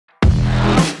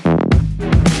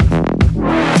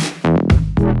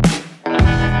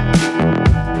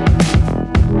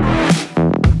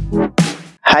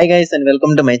Hi guys and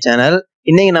welcome to my channel.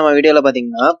 இன்னைக்கு நம்ம வீடியோல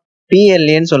பாத்தீங்கன்னா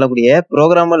PLA ன்னு சொல்லக்கூடிய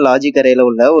Programmable Logic Arrayல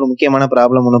உள்ள ஒரு முக்கியமான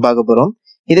ப்ராப்ளம் ஒன்னு பார்க்க போறோம்.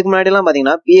 இதுக்கு முன்னாடி எல்லாம்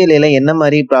பாத்தீங்கன்னா PLA ல என்ன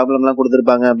மாதிரி ப்ராப்ளம்லாம்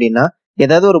கொடுத்திருப்பாங்க அப்படின்னா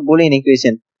ஏதாவது ஒரு பூலியன்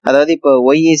ஈக்குவேஷன், அதாவது இப்போ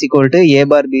y = a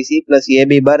bar bc plus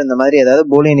ab bar இந்த மாதிரி ஏதாவது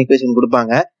பூலியன் ஈக்குவேஷன்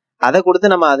கொடுப்பாங்க. அதை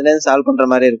கொடுத்து நம்ம அதுல இருந்து சால்வ் பண்ற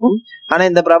மாதிரி இருக்கும். ஆனா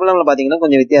இந்த ப்ராப்ளம்ல பாத்தீங்கன்னா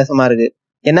கொஞ்சம் வித்தியாசமா இருக்கு.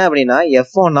 என்ன அப்படின்னா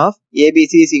f1 of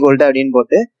abc = அப்படின்னு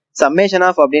போட்டு summation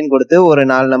of அப்படின்னு கொடுத்து ஒரு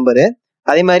 4 நம்பரு,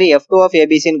 அதே மாதிரி f2 of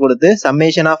abc ன்னு கொடுத்து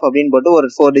summation of அப்படின்னு போட்டு ஒரு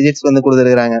 4 டிஜிட்ஸ் வந்து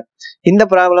கொடுத்துருக்காங்க. இந்த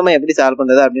ப்ராப்ளமை எப்படி சால்வ்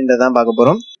பண்றது அப்படின்றதான் பார்க்க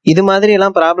போறோம். இது மாதிரி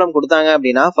எல்லாம் ப்ராப்ளம் கொடுத்தாங்க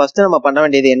அப்படின்னா ஃபர்ஸ்ட் நம்ம பண்ண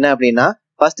வேண்டியது என்ன அப்படின்னா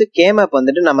ஃபர்ஸ்ட் K-மேப்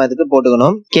வந்துட்டு நம்ம இதுக்கு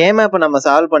போட்டுக்கணும். K-மேப் நம்ம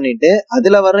சால்வ் பண்ணிட்டு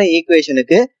அதுல வர்ற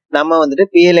ஈக்குவேஷனுக்கு நம்ம வந்துட்டு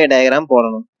PLA டயக்ராம்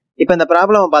போடணும். இப்ப இந்த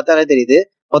ப்ராப்ளம் பார்த்தாலே தெரியுது,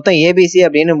 மொத்தம் ABC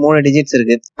அப்படின்னு 3 டிஜிட்ஸ்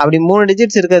இருக்கு. அப்படி 3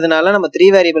 டிஜிட்ஸ் இருக்கிறதுனால நம்ம 3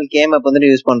 வேரியபிள் K-மேப்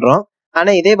வந்துட்டு யூஸ் பண்றோம்.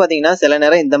 ஆனா இதே பாத்தீங்கன்னா சில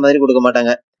நேரம் இந்த மாதிரி கொடுக்க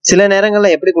மாட்டாங்க. சில நேரங்கள்ல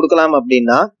எப்படி கொடுக்கலாம்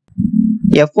அப்படின்னா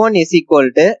f1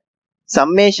 =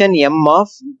 summation m of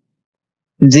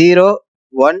 0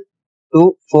 1 2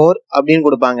 4 அப்படின்னு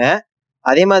கொடுப்பாங்க.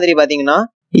 அதே மாதிரி பாத்தீங்கன்னா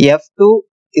f2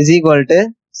 =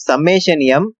 summation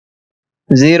m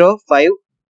 0 5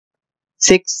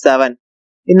 6 7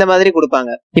 இந்த மாதிரி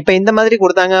கொடுப்பாங்க. இப்ப இந்த மாதிரி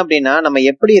கொடுத்தாங்க அப்படின்னா நம்ம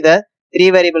எப்படி இதை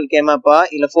 3 வேரியபிள் K-மேப்பா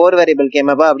இல்ல 4 வேரியபிள்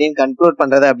K-மேப்பா அப்படின்னு கன்க்ளூட்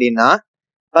பண்றது அப்படின்னா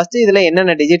ஃபர்ஸ்ட் இதுல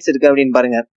என்னென்ன டிஜிட்ஸ் இருக்கு அப்படின்னு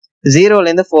பாருங்க. 0ல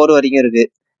இருந்து 4 வரைக்கும் இருக்கு.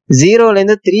 0ல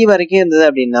இருந்து 3 வரைக்கும் இருந்தது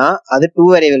அப்படின்னா அது 2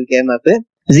 வேரியபிள் K-மேப்.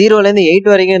 0ல இருந்து 8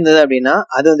 வரைக்கும் இருந்தது அப்படின்னா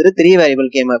அது வந்துட்டு 3 வேரியபிள்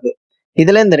K-மேப்.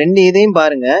 இதுல இந்த ரெண்டு இதையும்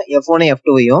பாருங்க, f1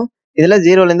 f2யும். இதுல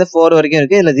 0ல இருந்து 4 வரைக்கும்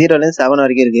இருக்கு, இதுல 0ல இருந்து 7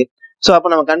 வரைக்கும் இருக்கு. சோ அப்ப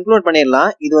நம்ம கன்க்ளூட் பண்ணிடலாம்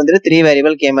இது வந்துட்டு 3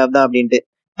 வேரியபிள் K-மேப் தான் அப்படின்ட்டு.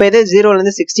 இப்ப இதே 0ல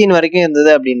இருந்து 16 வரைக்கும்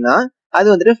இருந்தது அப்படின்னா அது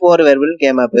வந்துட்டு 4 வேரியபிள்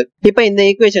K-மேப். இப்ப இந்த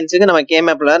ஈக்குவேஷன்ஸுக்கு நம்ம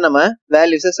K-மேப்ல நம்ம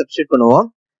வேல்யூஸை சப்ஸ்டிட்யூட் பண்ணுவோம்.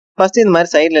 ஃபர்ஸ்ட் இந்த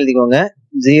மாதிரி சைட்ல எழுதிக்கோங்க.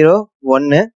 0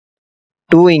 1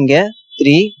 2 இங்க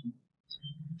 3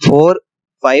 4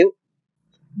 5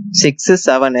 6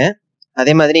 7,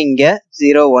 அதே மாதிரி இங்க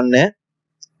 0 1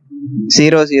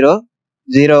 0 0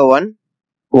 0 1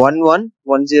 1 1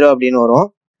 1 0 அப்படின்னு வரும்.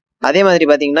 அதே மாதிரி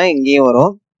பாத்தீங்கன்னா இங்கேயும்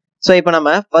வரும். ஸோ இப்போ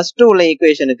நம்ம ஃபர்ஸ்ட் உள்ள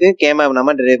ஈக்குவேஷனுக்கு K-மேப்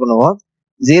நம்ம டிரைவ் பண்ணுவோம்.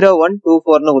 0 1 2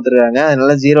 4ன்னு கொடுத்துருக்காங்க.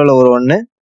 அதனால 0ல ஒரு 1,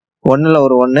 1ல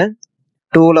ஒரு 1,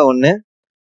 2ல 1,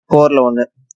 4ல 1.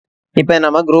 இப்ப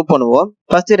நம்ம குரூப் பண்ணுவோம்.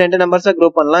 ஃபர்ஸ்ட் 2 நம்பர்ஸா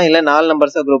குரூப் பண்ணலாம், இல்ல 4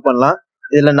 நம்பர்ஸா குரூப் பண்ணலாம்.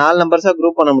 இதுல 4 நம்பர்ஸா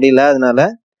குரூப் பண்ண முடியல, அதனால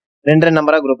 2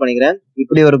 நம்பரா குரூப் பண்ணிக்கிறேன்.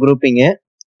 இப்படி ஒரு குரூப்பிங்,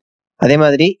 அதே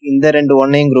மாதிரி இந்த 2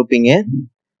 ஒன்னையும் குரூப்பிங்,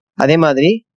 அதே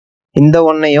மாதிரி இந்த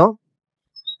ஒன்னையும்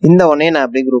இந்த ஒன்னையும் நான்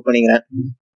அப்படியே குரூப் பண்ணிக்கிறேன்.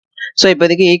 ஸோ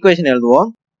இப்போதைக்கு ஈக்குவேஷன் எழுதுவோம்.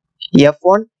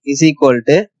 f1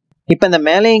 = இப்ப இந்த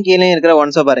மேலையும் கீழையும் இருக்கிற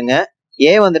ஒன்ஸை பாருங்க.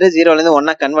 a வந்துட்டு 0ல இருந்து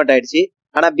 1 கன்வெர்ட் ஆயிடுச்சு,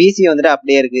 ஆனா BC வந்துட்டு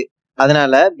அப்படியே இருக்கு.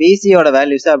 அதனால BCயோட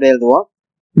வேல்யூஸ் அப்படியே எழுதுவோம்.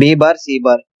 B bar C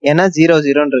bar, ஏன்னா 0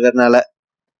 0ன்னு இருக்கிறதுனால.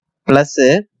 பிளஸ்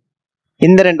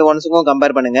இந்த 2 ஒன்ஸுக்கும்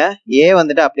கம்பேர் பண்ணுங்க. A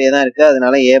வந்துட்டு அப்படியே தான் இருக்கு,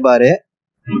 அதனால A bar.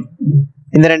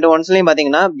 இந்த 2 ஒன்ஸ்லயும்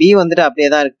பாத்தீங்கன்னா B வந்துட்டு அப்படியே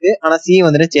தான் இருக்கு, ஆனா C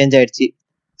வந்துட்டு சேஞ்ச் ஆயிடுச்சு.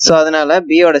 ஸோ அதனால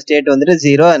B யோட ஸ்டேட் வந்துட்டு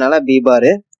 0, அதனால B bar.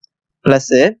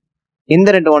 பிளஸ் இந்த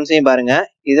 2 ஒன்ஸையும் பாருங்க.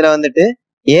 இதுல வந்துட்டு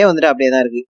A வந்துட்டு அப்படியே தான்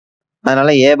இருக்கு, அதனால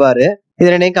A bar.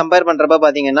 இது ரெண்டையும் கம்பேர் பண்றப்ப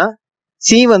பாத்தீங்கன்னா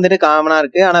C வந்துட்டு காமனா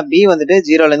இருக்கு, ஆனா B வந்துட்டு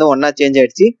 0ல இருந்து 1 சேஞ்ச்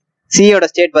ஆயிடுச்சு. C யோட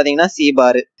ஸ்டேட் பாத்தீங்கன்னா C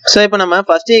bar. சோ இப்போ நம்ம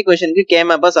ஃபர்ஸ்ட் ஈக்குவேஷனுக்கு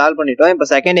K-மேப்பா சால்வ் பண்ணிட்டோம். இப்போ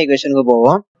செகண்ட் ஈக்குவேஷனுக்கு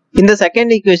போவோம். இந்த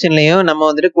செகண்ட் ஈக்குவேஷன்லயும் நம்ம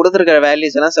வந்துட்டு கொடுத்துருக்கிற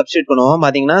வேல்யூஸ் எல்லாம் சப்ஸ்டிட்யூட் பண்ணுவோம்.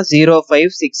 பாத்தீங்கன்னா 0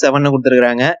 5 6 7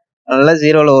 கொடுத்துருக்காங்க. அதனால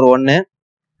 0ல ஒரு 1,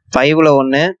 5ல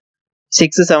 1,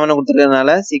 6 7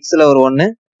 கொடுத்துருக்கறதுனால 6ல ஒரு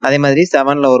 1, அதே மாதிரி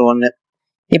 7ல ஒரு 1.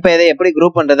 இப்போ இதை எப்படி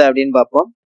குரூப் பண்றது அப்படின்னு பார்ப்போம்.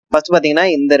 ஃபர்ஸ்ட் பாத்தீங்கன்னா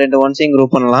இந்த 2 ஒன்ஸையும்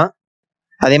குரூப் பண்ணலாம்,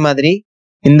 அதே மாதிரி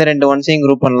இந்த 2 ஒன்ஸையும்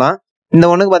குரூப் பண்ணலாம். இந்த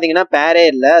ஒண்ணுக்கு பாத்தீங்கன்னா பேரே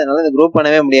இல்லை, அதனால இந்த குரூப்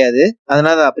பண்ணவே முடியாது,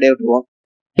 அதனால அதை அப்படியே விட்டுருவோம்.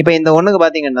 இப்ப இந்த ஒண்ணுக்கு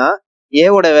பாத்தீங்கன்னா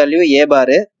ஏவோட வேல்யூ A bar,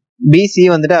 BC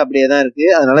வந்துட்டு அப்படியே தான் இருக்கு,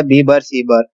 அதனால B bar C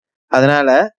bar. அதனால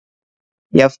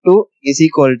f2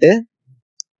 =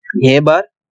 A bar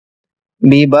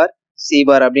B bar C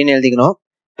bar அப்படின்னு எழுதிக்கணும்.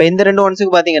 இப்ப இந்த 2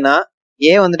 ஒன்ஸுக்கு பாத்தீங்கன்னா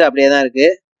A வந்துட்டு அப்படியே தான் இருக்கு,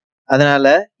 அதனால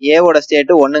ஏவோட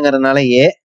ஸ்டேட் 1ங்கிறதுனால A.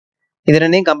 இது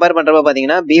ரெண்டையும் கம்பேர் பண்றப்ப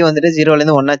பாத்தீங்கன்னா B வந்துட்டு 0ல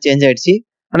இருந்து 1 சேஞ்ச் ஆயிடுச்சு,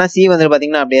 ஆனா C வந்துட்டு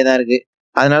பாத்தீங்கன்னா அப்படியே தான் இருக்கு,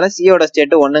 அதனால C யோட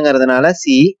ஸ்டேட் 1ங்கிறதுனால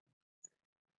C.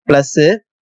 பிளஸ்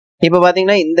இப்ப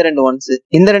பாத்தீங்கன்னா இந்த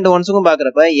 2 ஒன்ஸுக்கும்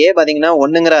பாக்குறப்ப A பாத்தீங்கன்னா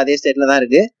 1ங்கிற அதே ஸ்டேட்ல தான்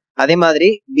இருக்கு, அதே மாதிரி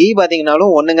B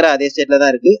பாத்தீங்கன்னாலும் 1ங்கிற அதே ஸ்டேட்ல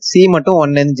தான் இருக்கு. C மட்டும்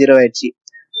 1ல இருந்து 0 ஆயிடுச்சு,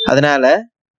 அதனால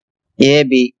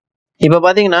AB. இப்ப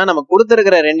பாத்தீங்கன்னா நம்ம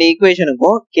கொடுத்துருக்கிற 2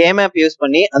 ஈக்குவேஷனுக்கும் K-மேப் யூஸ்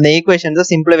பண்ணி அந்த ஈக்குவேஷன்ஸை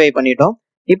சிம்பிளிஃபை பண்ணிட்டோம்.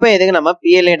 இப்போ இதுக்கு நம்ம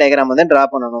PLA டயக்ராம் வந்து டிரா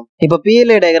பண்ணணும். இப்போ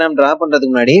PLA டயக்ராம் டிரா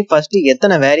பண்றதுக்கு முன்னாடி ஃபர்ஸ்ட்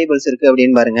எத்தனை வேரியபிள்ஸ் இருக்கு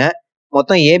அப்படின்னு பாருங்க.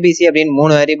 மொத்தம் ABC அப்படின்னு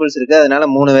 3 வேரியபிள்ஸ் இருக்கு, அதனால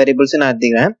 3 வேரியபிள்ஸ் நான்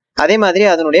எடுத்துக்கிறேன். அதே மாதிரி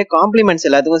அதனுடைய காம்ப்ளிமெண்ட்ஸ்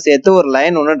எல்லாத்துக்கும் சேர்த்து ஒரு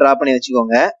லைன் ஒன்று டிரா பண்ணி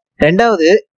வச்சுக்கோங்க. ரெண்டாவது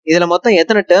இதுல மொத்தம்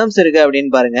எத்தனை டேர்ம்ஸ் இருக்கு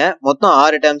அப்படின்னு பாருங்க. மொத்தம்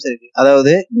 6 டேர்ம்ஸ் இருக்கு.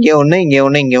 அதாவது இங்க ஒண்ணு, இங்க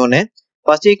ஒண்ணு, இங்க ஒண்ணு.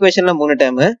 ஃபர்ஸ்ட் ஈக்குவேஷன்ல 3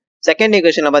 டேர்ம், செகண்ட்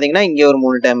ஈக்குவேஷன்ல பாத்தீங்கன்னா இங்க ஒரு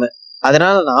 3 டேர்ம்.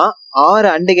 அதனால நான் 6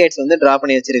 அண்ட் கேட்ஸ் வந்து டிரா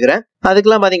பண்ணி வச்சிருக்கிறேன்.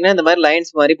 அதுக்கெல்லாம் பாத்தீங்கன்னா இந்த மாதிரி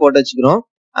லைன்ஸ் மாதிரி போட்டு வச்சுக்கிறோம்.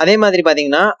 அதே மாதிரி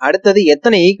பாத்தீங்கன்னா அடுத்தது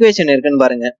எத்தனை ஈக்குவேஷன் இருக்குன்னு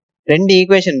பாருங்க. 2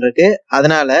 ஈக்குவேஷன் இருக்கு.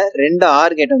 அதனால 2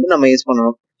 ஆர் கேட் வந்து நம்ம யூஸ்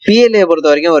பண்ணணும். PLA பொறுத்த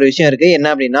வரைக்கும் ஒரு விஷயம் இருக்கு. என்ன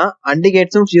அப்படின்னா அண்ட்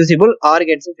கேட்ஸும் ஃபியூசிபிள், ஆர்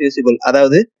கேட்ஸும் ஃபியூசிபிள்.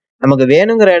 அதாவது நமக்கு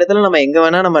வேணுங்கிற இடத்துல நம்ம எங்க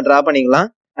வேணா நம்ம டிரா பண்ணிக்கலாம்.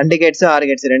 அண்ட் கேட்ஸ், ஆர்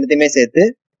கேட்ஸ் ரெண்டுத்தையுமே சேர்த்து.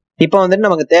 இப்போ வந்துட்டு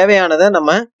நமக்கு தேவையானதை நம்ம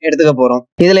எடுத்துக்க போறோம்.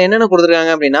 இதுல என்னென்ன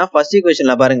கொடுத்துருக்காங்க அப்படின்னா ஃபர்ஸ்ட்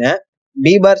ஈக்குவேஷன்ல பாருங்க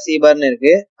பி பார் சி பார்னு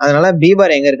இருக்கு. அதனால பி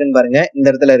பார் எங்க இருக்குன்னு பாருங்க, இந்த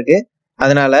இடத்துல இருக்கு.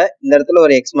 அதனால இந்த இடத்துல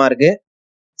ஒரு எக்ஸ் மார்க்கு.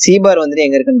 சி பார் வந்துட்டு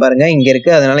எங்க இருக்குன்னு பாருங்க, இங்க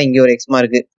இருக்கு. அதனால இங்க ஒரு எக்ஸ்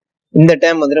மார்க்கு. இந்த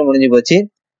டேர்ம் வந்துட்டு முடிஞ்சு போச்சு.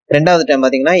 ரெண்டாவது டேர்ம்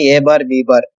பாத்தீங்கன்னா ஏ பார் பி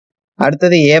பார்.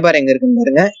 அடுத்தது ஏ பார் எங்க இருக்குன்னு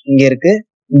பாருங்க, இங்க இருக்கு.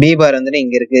 பி பார் வந்துட்டு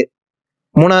இங்க இருக்கு.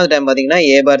 மூணாவது டேர்ம் பாத்தீங்கன்னா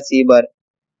ஏ பார் சி பார்.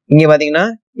 இங்க பாத்தீங்கன்னா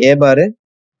ஏ பார்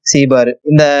சி பார்.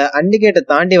 இந்த அண்டிகேட்டை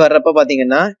தாண்டி வர்றப்ப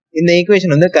பாத்தீங்கன்னா இந்த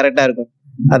ஈக்குவேஷன் வந்து கரெக்டா இருக்கும்.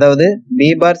 அதாவது பி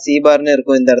பார் சி பார்னு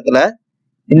இருக்கும் இந்த இடத்துல.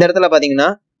 இந்த இடத்துல பாத்தீங்கன்னா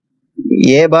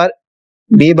ஏ பார்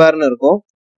பி பார்னு இருக்கும்.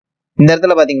 இந்த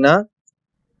இடத்துல பாத்தீங்கன்னா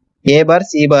ஏ பார்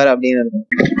சி பார் அப்படின்னு இருக்கும்.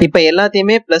 இப்ப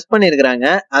எல்லாத்தையுமே பிளஸ் பண்ணிருக்கிறாங்க.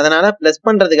 அதனால பிளஸ்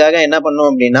பண்றதுக்காக என்ன பண்ணும்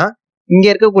அப்படின்னா இங்க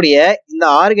இருக்கக்கூடிய இந்த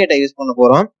ஆர் கேட்டை யூஸ் பண்ண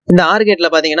போறோம். இந்த ஆர் கேட்ல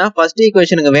பாத்தீங்கன்னா ஃபர்ஸ்ட்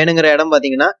ஈக்குவேஷனுக்கு வேணுங்கிற இடம்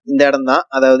பாத்தீங்கன்னா இந்த இடம் தான்.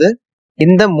 அதாவது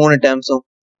இந்த 3 டேர்ம்ஸும்.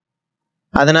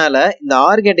 அதனால இந்த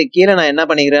ஆர் கேட்டுக்கு கீழே நான் என்ன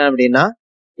பண்ணிக்கிறேன் அப்படின்னா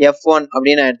F1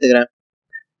 அப்படின்னு நான் எடுத்துக்கிறேன்.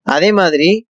 அதே மாதிரி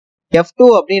F2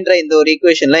 அப்படின்ற இந்த ஒரு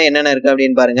ஈக்குவேஷன்ல என்னென்ன இருக்கு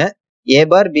அப்படின்னு பாருங்க. ஏ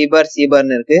பார் பி பார் சி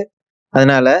பார்னு இருக்கு.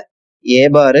 அதனால ஏ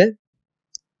bar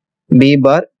B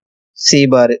bar C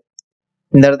bar.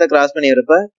 இந்த இடத்த கிராஸ் பண்ணி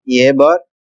வரப்ப ஏ bar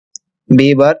B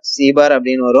bar C bar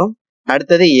அப்படின்னு வரும்.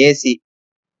 அடுத்தது ஏசி.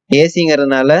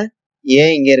 ஏசிங்கிறதுனால ஏ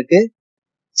இங்க இருக்கு,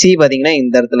 சி பாத்தீங்கன்னா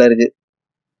இந்த இடத்துல இருக்கு.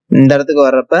 இந்த இடத்துக்கு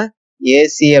வர்றப்ப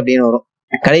ஏசி அப்படின்னு வரும்.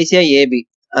 கடைசியா ஏபி.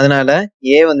 அதனால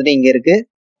ஏ வந்துட்டு இங்க இருக்கு,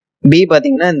 பி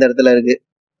பாத்தீங்கன்னா இந்த இடத்துல இருக்கு.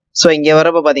 ஸோ இங்க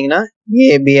வரப்ப பாத்தீங்கன்னா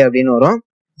ஏபி அப்படின்னு வரும்.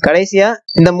 கடைசியா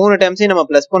இந்த 3 டேர்ம்ஸையும் நம்ம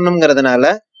பிளஸ்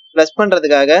பண்ணணுங்கிறதுனால பிளஸ்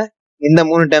பண்றதுக்காக இந்த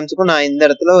 3 டேர்ம்ஸுக்கும் நான் இந்த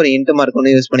இடத்துல ஒரு இன்ட் மார்க்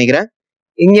ஒன்று யூஸ் பண்ணிக்கிறேன்.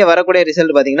 இங்க வரக்கூடிய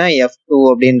ரிசல்ட் பாத்தீங்கன்னா F2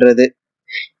 அப்படின்றது.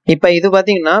 இப்ப இது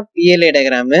பாத்தீங்கன்னா PLA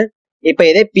டயக்ராம். இப்ப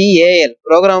இதே PAL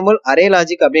ப்ரோக்ராமபிள் அரே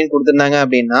லாஜிக் அப்படின்னு கொடுத்திருந்தாங்க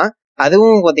அப்படின்னா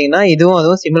அதுவும் பாத்தீங்கன்னா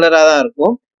அதுவும் சிமிலரா தான்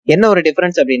இருக்கும். என்ன ஒரு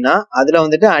டிஃபரன்ஸ் அப்படின்னா அதுல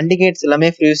வந்துட்டு அண்ட் கேட்ஸ் எல்லாமே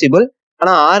ஃபியூசிபிள்,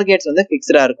 ஆனா ஆர் கேட்ஸ் வந்து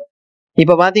பிக்ஸ்டா இருக்கும்.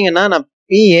 இப்ப பாத்தீங்கன்னா நான்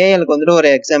PALக்கு வந்துட்டு ஒரு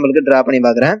எக்ஸாம்பிளுக்கு டிரா பண்ணி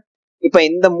பாக்குறேன். இப்ப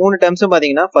இந்த 3 டேர்ம்ஸும்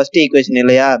பாத்தீங்கன்னா ஃபர்ஸ்ட் ஈக்குவேஷன்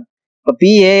இல்லையா. இப்ப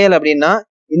PAL அப்படின்னா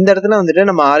இந்த இடத்துல வந்துட்டு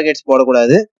நம்ம ஆர் கேட்ஸ்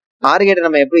போடக்கூடாது. ஆர் கேட்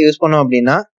நம்ம எப்படி யூஸ் பண்ணோம்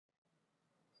அப்படின்னா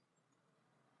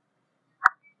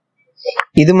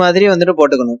இது மாதிரி வந்துட்டு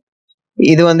போட்டுக்கணும்.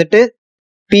 இது வந்துட்டு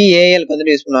PALக்கு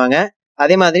வந்துட்டு யூஸ் பண்ணுவாங்க.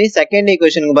 அதே மாதிரி செகண்ட்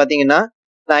ஈக்குவேஷனுக்கு பாத்தீங்கன்னா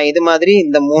நான் இது மாதிரி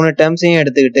இந்த 3 டேர்ம்ஸையும்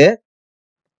எடுத்துக்கிட்டு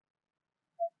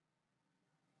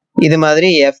இது மாதிரி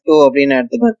F2 அப்படின்னு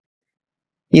எடுத்துப்பேன்.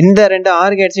 இந்த 2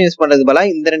 ஆர் கேட்ஸும் யூஸ் பண்றதுக்கு பதிலா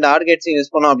இந்த 2 ஆர் கேட்ஸும்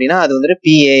யூஸ் பண்ணோம் அப்படின்னா அது வந்துட்டு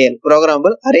PAL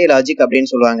ப்ரோக்ராமபிள் அரே லாஜிக்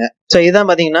அப்படின்னு சொல்லுவாங்க. ஸோ இதுதான்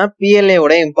பாத்தீங்கன்னா PLA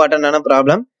ஓட இம்பார்ட்டன்டான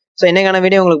ப்ராப்ளம். ஸோ இன்னைக்கான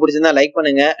வீடியோ உங்களுக்கு பிடிச்சிருந்தா லைக்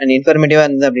பண்ணுங்க. அண்ட் இன்ஃபர்மேட்டிவா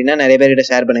இருந்தது அப்படின்னா நிறைய பேர்கிட்ட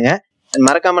ஷேர் பண்ணுங்க.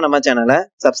 மறக்காம நம்ம சேனலை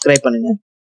சப்ஸ்கிரைப் பண்ணுங்க.